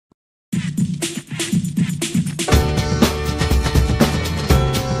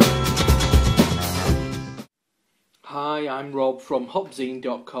Hi, I'm Rob from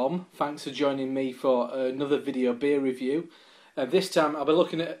HopZine.com. Thanks for joining me for another video beer review. This time I'll be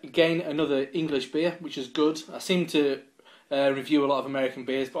looking at, again, another English beer, which is good. I seem to review a lot of American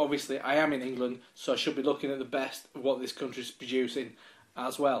beers, but obviously I am in England, so I should be looking at the best of what this country is producing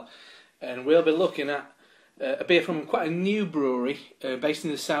as well. And we'll be looking at a beer from quite a new brewery based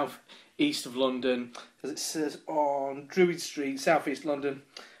in the south east of London, as it says on Druid Street, south east London.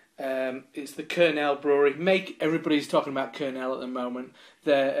 It's the Kernel Brewery. Everybody's talking about Kernel at the moment.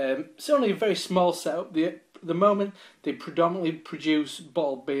 It's only a very small setup. At the moment, they predominantly produce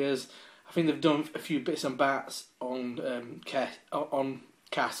bottled beers. I think they've done a few bits and bats on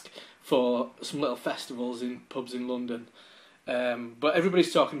cask for some little festivals in pubs in London. But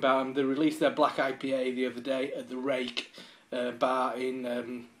everybody's talking about them. They released their Black IPA the other day at the Rake bar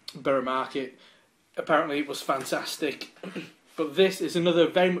in Borough Market. Apparently it was fantastic. But this is another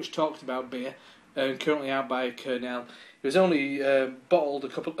very much talked about beer, currently out by Kernel. It was only bottled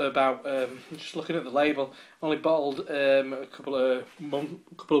just looking at the label, only bottled a couple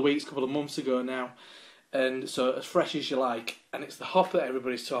of months ago now, and so as fresh as you like. And it's the hop that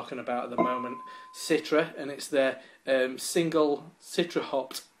everybody's talking about at the moment, Citra, and it's their single Citra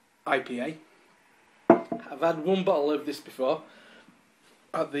hopped IPA. I've had one bottle of this before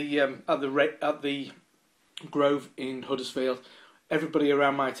at the Grove in Huddersfield. Everybody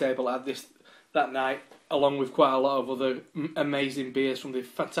around my table had this that night, along with quite a lot of other amazing beers from the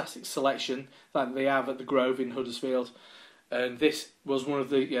fantastic selection that they have at the Grove in Huddersfield. And this was one of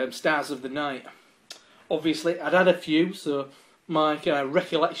the stars of the night. Obviously, I'd had a few, so my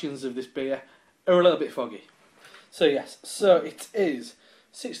recollections of this beer are a little bit foggy. So yes, so it is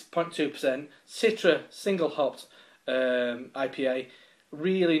 6.2% Citra single hopped IPA.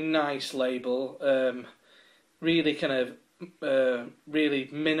 Really nice label. Really really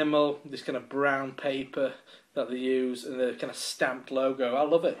minimal, this kind of brown paper that they use, and the kind of stamped logo. I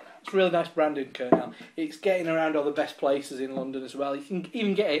love it. It's really nice branding, Kernel. It's getting around all the best places in London as well. You can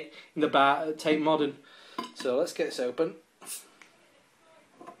even get it in the bar at Tate Modern. So let's get this open.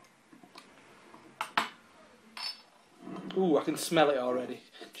 Ooh, I can smell it already.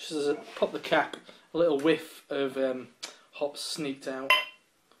 Just as I pop the cap, a little whiff of hops sneaked out.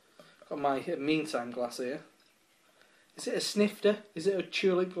 Got my meantime glass here. Is it a snifter? Is it a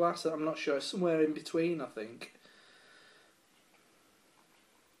tulip glass? I'm not sure. It's somewhere in between, I think.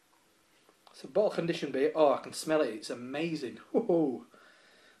 It's a bottle conditioned beer. Oh, I can smell it. It's amazing. Whoa.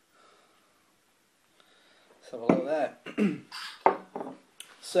 Let's have a look there.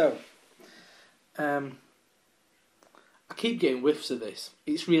 So, I keep getting whiffs of this.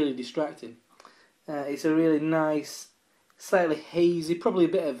 It's really distracting. It's a really nice, slightly hazy, probably a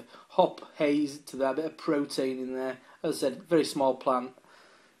bit of hop haze to that, a bit of protein in there. As I said, very small plant,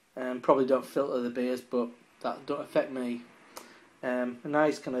 probably don't filter the beers, but that don't affect me. A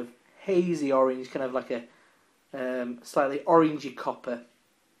nice kind of hazy orange, kind of like a slightly orangey copper.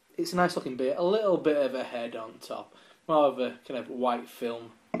 It's a nice looking beer, a little bit of a head on top, more of a kind of white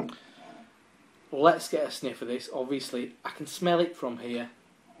film. Let's get a sniff of this. Obviously, I can smell it from here.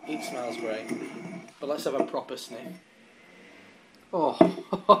 It smells great, but let's have a proper sniff.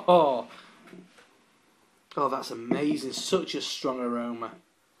 Oh, oh, that's amazing. Such a strong aroma.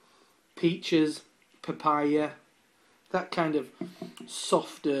 Peaches, papaya, that kind of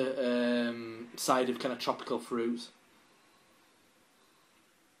softer side of kind of tropical fruits.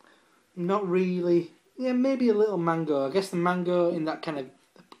 Not really. Yeah, maybe a little mango. I guess the mango in that kind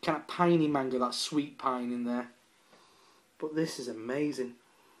of piney mango, that sweet pine in there. But this is amazing.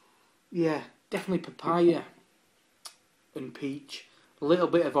 Yeah, definitely papaya and peach. A little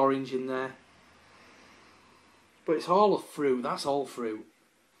bit of orange in there. But it's all of fruit, that's all fruit.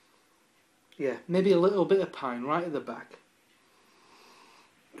 Yeah, maybe a little bit of pine right at the back.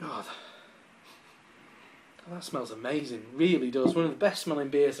 God, that smells amazing, really does. One of the best smelling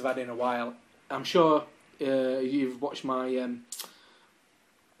beers I've had in a while. I'm sure you've watched my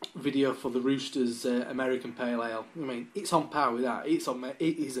video for the Roosters American Pale Ale. I mean, it's on par with that. It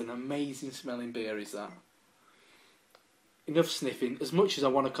is an amazing smelling beer, is that. Enough sniffing. As much as I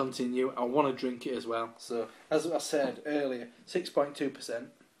want to continue, I want to drink it as well. So, as I said earlier, 6.2%.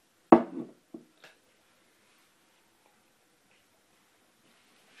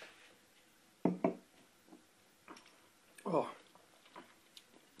 Oh,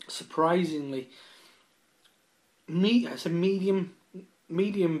 surprisingly, it's a medium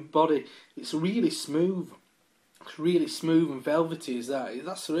body. It's really smooth. It's really smooth and velvety. Is that?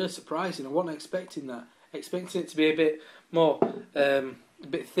 That's really surprising. I wasn't expecting that. Expecting it to be a bit more, a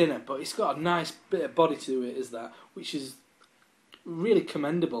bit thinner, but it's got a nice bit of body to it, is that, which is really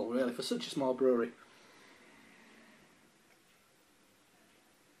commendable, really, for such a small brewery.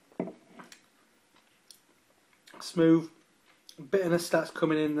 Smooth. Bitterness starts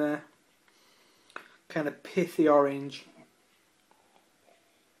coming in there. Kind of pithy orange.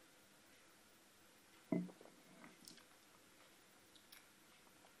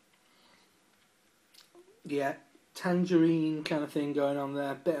 Yeah, tangerine kind of thing going on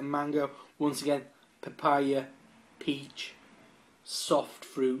there. Bit of mango. Once again, papaya, peach, soft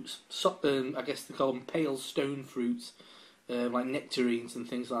fruits. I guess they call them pale stone fruits, like nectarines and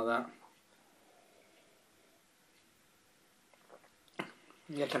things like that.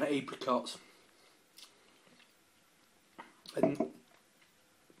 Yeah, kind of apricots. And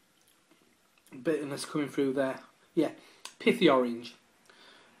bitterness coming through there. Yeah, pithy orange.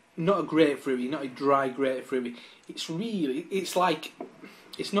 Not a grapefruity, not a dry grapefruity. It's like,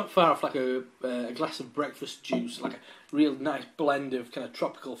 it's not far off like a glass of breakfast juice, like a real nice blend of kind of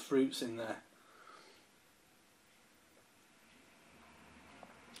tropical fruits in there.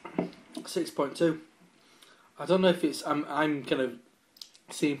 6.2. I don't know if it's, I'm kind of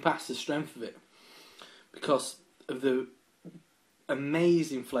seeing past the strength of it because of the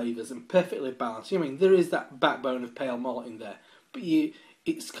amazing flavours and perfectly balanced. I mean, there is that backbone of pale malt in there, but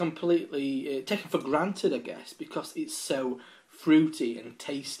it's completely taken for granted, I guess, because it's so fruity and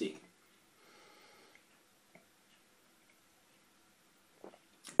tasty.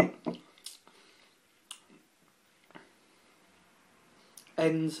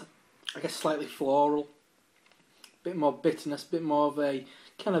 Ends, I guess, slightly floral, bit more bitterness, bit more of a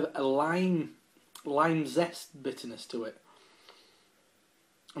kind of a lime zest bitterness to it,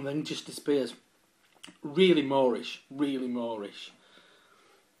 and then just disappears. Really Moorish, really Moorish.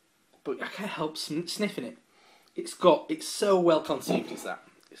 But I can't help sniffing it. It's so well conceived, is that?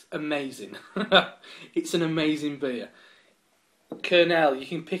 It's amazing. It's an amazing beer. Kernel, you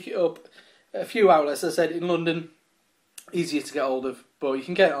can pick it up at a few outlets, as I said, in London. Easier to get hold of, but you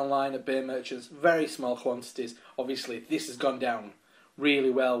can get it online at beer merchants. Very small quantities. Obviously, this has gone down really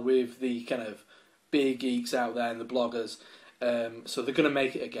well with the kind of beer geeks out there and the bloggers. So they're going to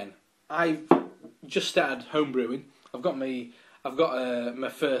make it again. I've just started home brewing. I've got my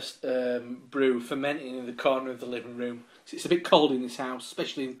first brew fermenting in the corner of the living room. So it's a bit cold in this house,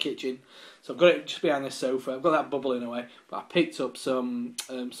 especially in the kitchen. So I've got it just behind the sofa. I've got that bubbling away. But I picked up some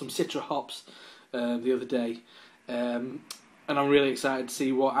Citra hops the other day. And I'm really excited to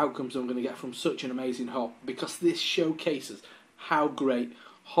see what outcomes I'm going to get from such an amazing hop, because this showcases how great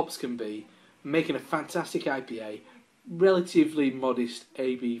hops can be, making a fantastic IPA, relatively modest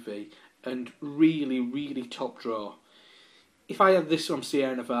ABV, and really, really top draw. If I had this from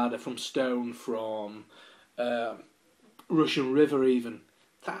Sierra Nevada, from Stone, from Russian River even,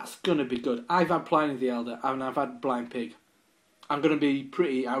 that's going to be good. I've had Pliny the Elder and I've had Blind Pig. I'm going to be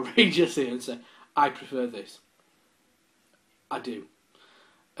pretty outrageous here and say I prefer this. I do.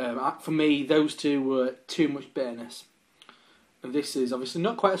 For me, those two were too much bitterness. And this is obviously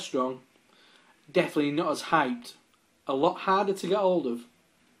not quite as strong, definitely not as hyped, a lot harder to get hold of.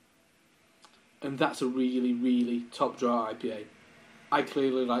 And that's a really, really top draw IPA. I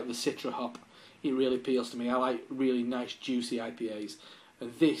clearly like the Citra hop. It really appeals to me. I like really nice, juicy IPAs.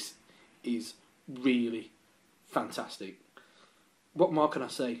 And this is really fantastic. What more can I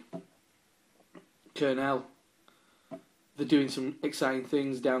say? Kernel. They're doing some exciting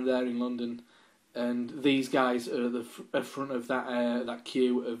things down there in London, and these guys are at the front of that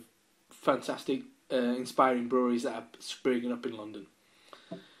queue of fantastic, inspiring breweries that are springing up in London.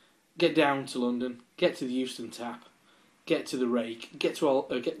 Get down to London, get to the Euston Tap, get to the Rake, get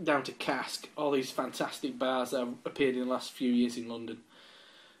down to Cask, all these fantastic bars that have appeared in the last few years in London.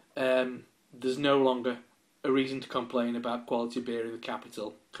 There's no longer a reason to complain about quality beer in the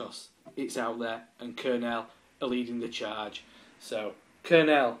capital, because it's out there, and Kernel are leading the charge. So,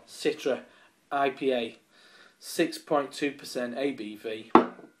 Kernel Citra IPA, 6.2%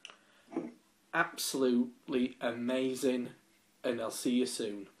 ABV. Absolutely amazing, and I'll see you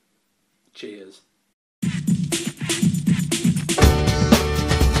soon. Cheers.